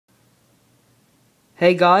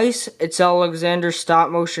Hey guys, it's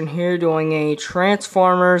AlexanderStopmotion here doing a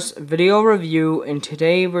Transformers video review, and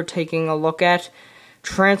today we're taking a look at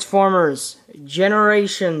Transformers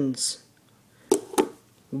Generations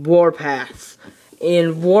Warpath.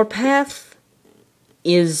 And Warpath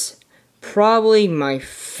is probably my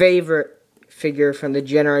favorite figure from the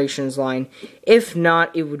Generations line. If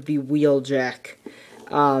not, it would be Wheeljack.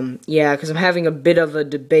 Yeah, because I'm having a bit of a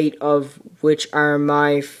debate of which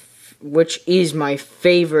is my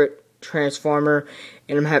favorite Transformer,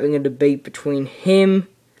 and I'm having a debate between him,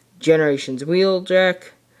 Generations Wheeljack,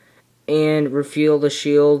 and Refuel the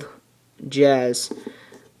Shield Jazz.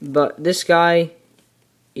 But this guy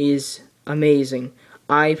is amazing.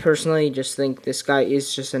 I personally just think this guy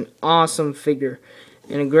is just an awesome figure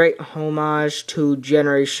and a great homage to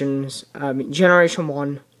Generation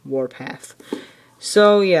 1 Warpath.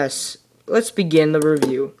 So yes, let's begin the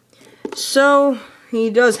review. So he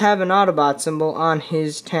does have an Autobot symbol on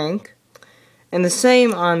his tank, and the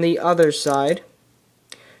same on the other side,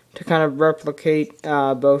 to kind of replicate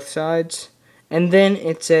both sides. And then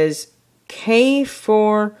it says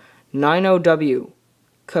K490W,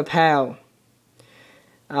 Kapow.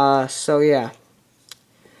 So yeah.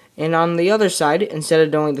 And on the other side, instead of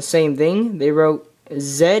doing the same thing, they wrote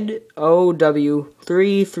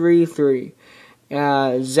ZOW333,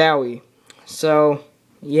 Zowie. So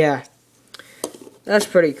yeah. That's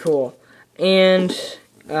pretty cool. And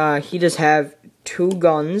he does have two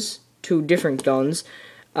different guns.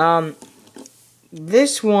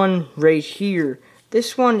 This one right here,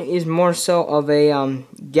 this one is more so of a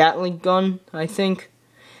Gatling gun, I think.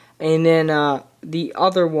 And then the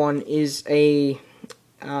other one is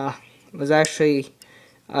was actually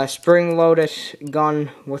a spring-loaded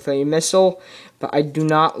gun with a missile. But I do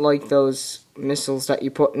not like those missiles that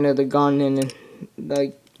you put into the gun, and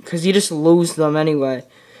because you just lose them anyway.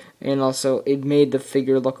 And also, it made the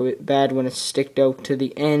figure look a bit bad when it sticked out to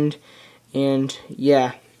the end. And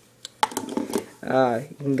yeah, you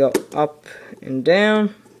can go up and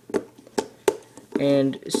down,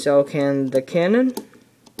 and so can the cannon,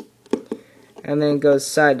 and then it goes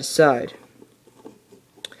side to side.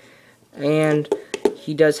 And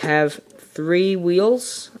he does have 4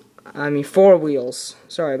 wheels.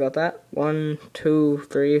 Sorry about that. 1, 2,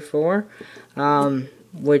 3, 4.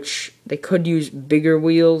 Which they could use bigger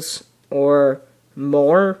wheels or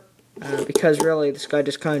more, because really this guy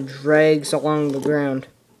just kind of drags along the ground.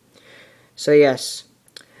 So yes.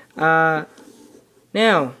 Now,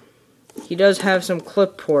 he does have some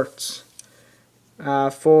clip ports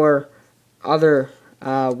for other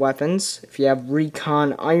weapons. If you have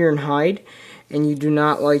Recon Ironhide and you do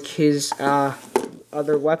not like his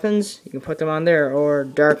other weapons, you can put them on there, or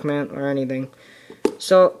Darkmount or anything.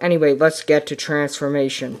 So anyway, let's get to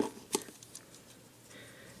transformation.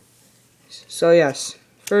 So yes,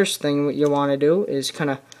 first thing what you want to do is kind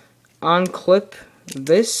of unclip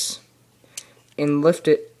this and lift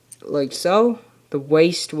it like so. The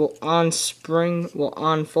waist will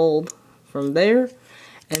unfold from there,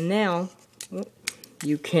 and now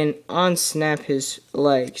you can unsnap his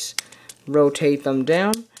legs, rotate them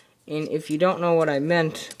down, and if you don't know what I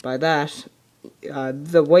meant by that,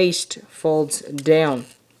 the waist folds down,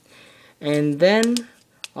 and then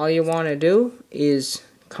all you want to do is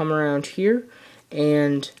come around here,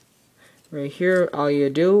 and right here all you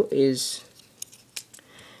do is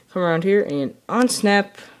come around here and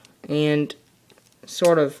unsnap and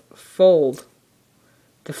sort of fold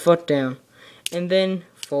the foot down, and then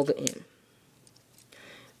fold it in.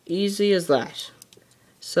 Easy as that.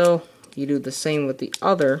 So you do the same with the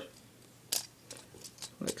other,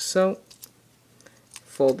 like so.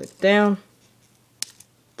 Fold it down,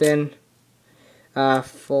 then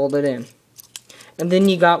fold it in. And then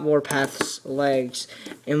you got Warpath's legs.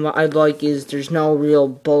 And what I like is there's no real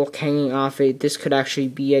bulk hanging off it. This could actually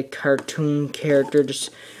be a cartoon character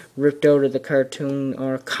just ripped out of the cartoon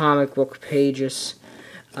or comic book pages.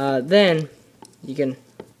 Then you can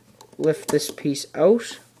lift this piece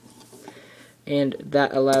out, and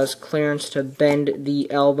that allows clearance to bend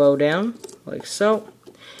the elbow down, like so.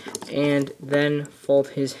 And then fold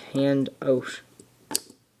his hand out,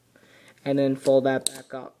 and then fold that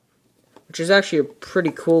back up, which is actually a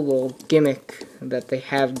pretty cool little gimmick that they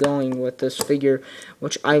have going with this figure,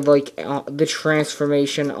 which I like the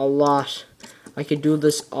transformation a lot. I could do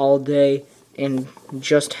this all day and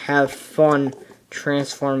just have fun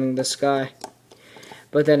transforming this guy.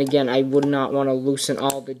 But then again, I would not want to loosen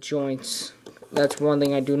all the joints. That's one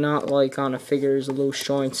thing I do not like on a figure, is loose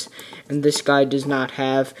joints, and this guy does not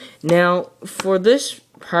have. Now, for this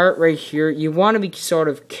part right here, you want to be sort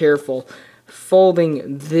of careful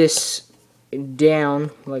folding this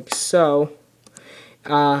down like so,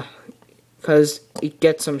 because it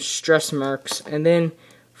gets some stress marks, and then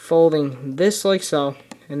folding this like so,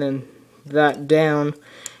 and then that down,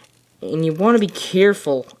 and you want to be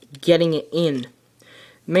careful getting it in.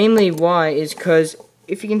 Mainly why is because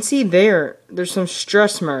if you can see there's some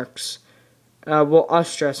stress marks, well, a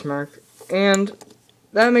stress mark, and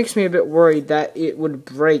that makes me a bit worried that it would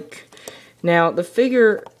break. Now, the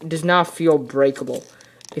figure does not feel breakable.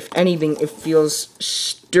 If anything, it feels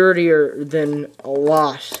sturdier than a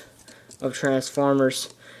lot of Transformers.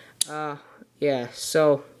 Yeah,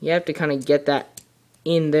 so you have to kind of get that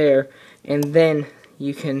in there, and then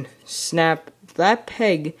you can snap that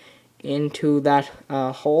peg into that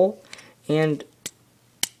hole, and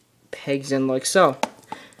pegs in like so.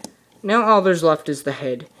 Now all there's left is the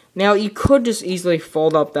head. Now you could just easily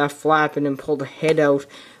fold up that flap and then pull the head out,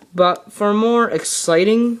 but for more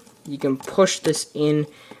exciting, you can push this in,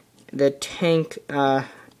 the tank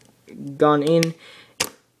gun in,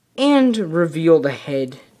 and reveal the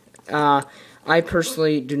head. I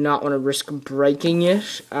personally do not want to risk breaking it,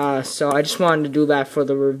 so I just wanted to do that for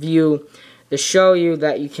the review to show you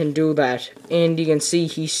that you can do that. And you can see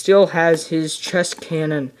he still has his chest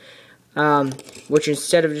cannon, which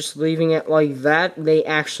instead of just leaving it like that, they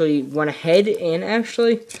actually went ahead and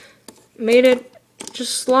actually made it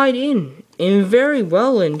just slide in very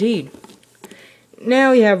well indeed.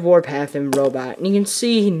 Now you have Warpath and Robot, and you can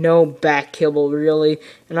see no back kibble really,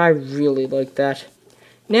 and I really like that.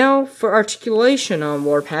 Now for articulation on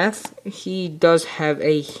Warpath, he does have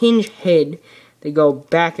a hinge head. They go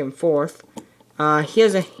back and forth. He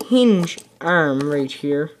has a hinge arm right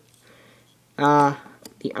here.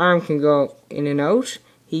 The arm can go in and out.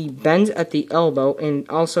 He bends at the elbow and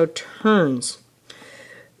also turns.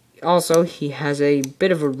 Also, he has a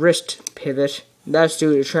bit of a wrist pivot. That's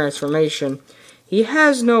due to transformation. He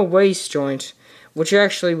has no waist joint, which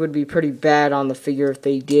actually would be pretty bad on the figure if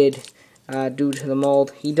they did, due to the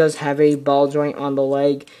mold. He does have a ball joint on the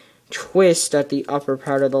leg, twist at the upper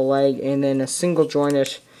part of the leg, and then a single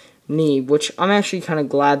jointed knee, which I'm actually kind of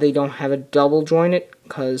glad they don't have a double jointed,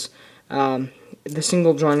 because the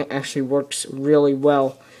single joint actually works really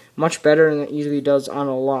well, much better than it usually does on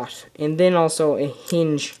a lot. And then also a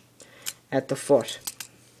hinge at the foot.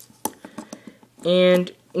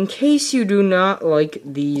 And in case you do not like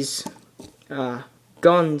these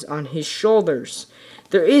guns on his shoulders,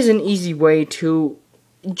 there is an easy way to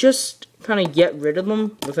just kind of get rid of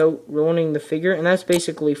them without ruining the figure, and that's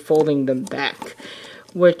basically folding them back,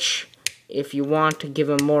 which, if you want to give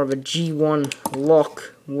him more of a G1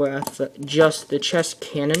 look with just the chest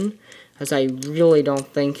cannon, as I really don't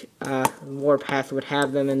think Warpath would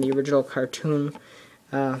have them in the original cartoon,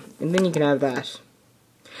 and then you can have that,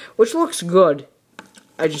 which looks good.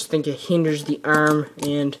 I just think it hinders the arm,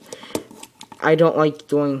 and I don't like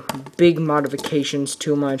doing big modifications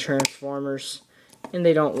to my Transformers, and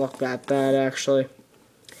they don't look that bad actually.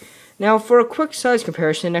 Now, for a quick size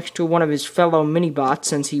comparison next to one of his fellow mini-bots,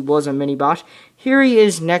 since he was a mini-bot, here he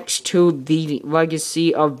is next to the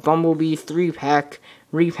Legacy of Bumblebee 3-pack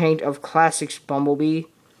repaint of Classics Bumblebee.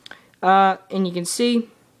 And you can see,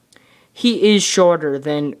 he is shorter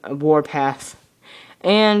than Warpath.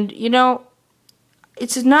 And, you know,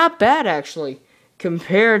 it's not bad, actually,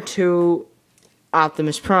 compared to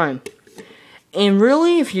Optimus Prime. And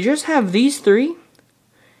really, if you just have these three,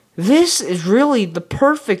 this is really the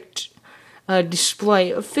perfect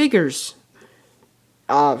display of figures.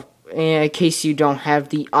 In case you don't have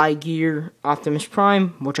the iGear Optimus Prime,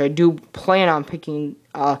 which I do plan on picking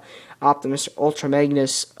Optimus Ultra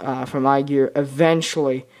Magnus from iGear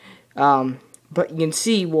eventually. But you can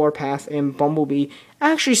see Warpath and Bumblebee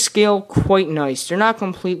actually scale quite nice. They're not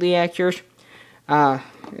completely accurate,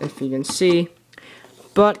 if you can see,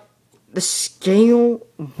 but the scale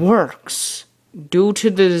works due to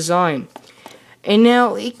the design. And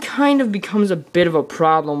now it kind of becomes a bit of a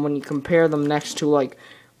problem when you compare them next to like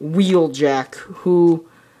Wheeljack, who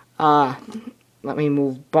let me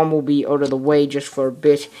move Bumblebee out of the way just for a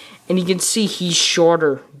bit, and you can see he's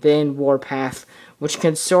shorter than Warpath, which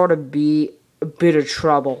can sort of be a bit of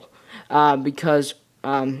trouble because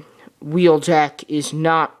Wheeljack is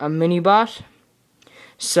not a mini-bot.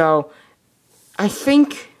 So I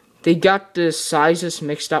think they got the sizes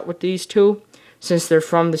mixed up with these two, since they're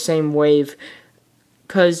from the same wave,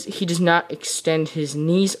 because he does not extend his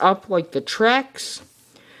knees up like the tracks.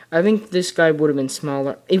 I think this guy would have been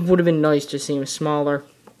smaller. It would have been nice to see him smaller,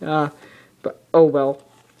 but oh well.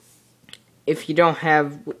 If you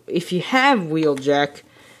have Wheeljack,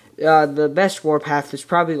 the best Warpath is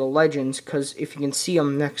probably the Legends, because if you can see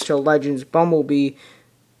him next to Legends Bumblebee,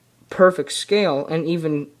 perfect scale, and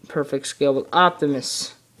even perfect scale with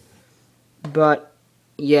Optimus. But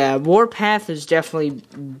Yeah, Warpath is definitely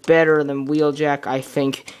better than Wheeljack, I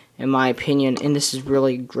think, in my opinion, and this is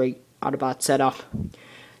really great Autobot setup.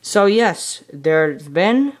 So yes, there's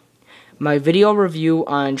been my video review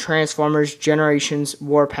on Transformers Generations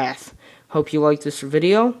Warpath. Hope you liked this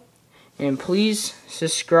video, and please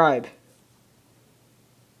subscribe.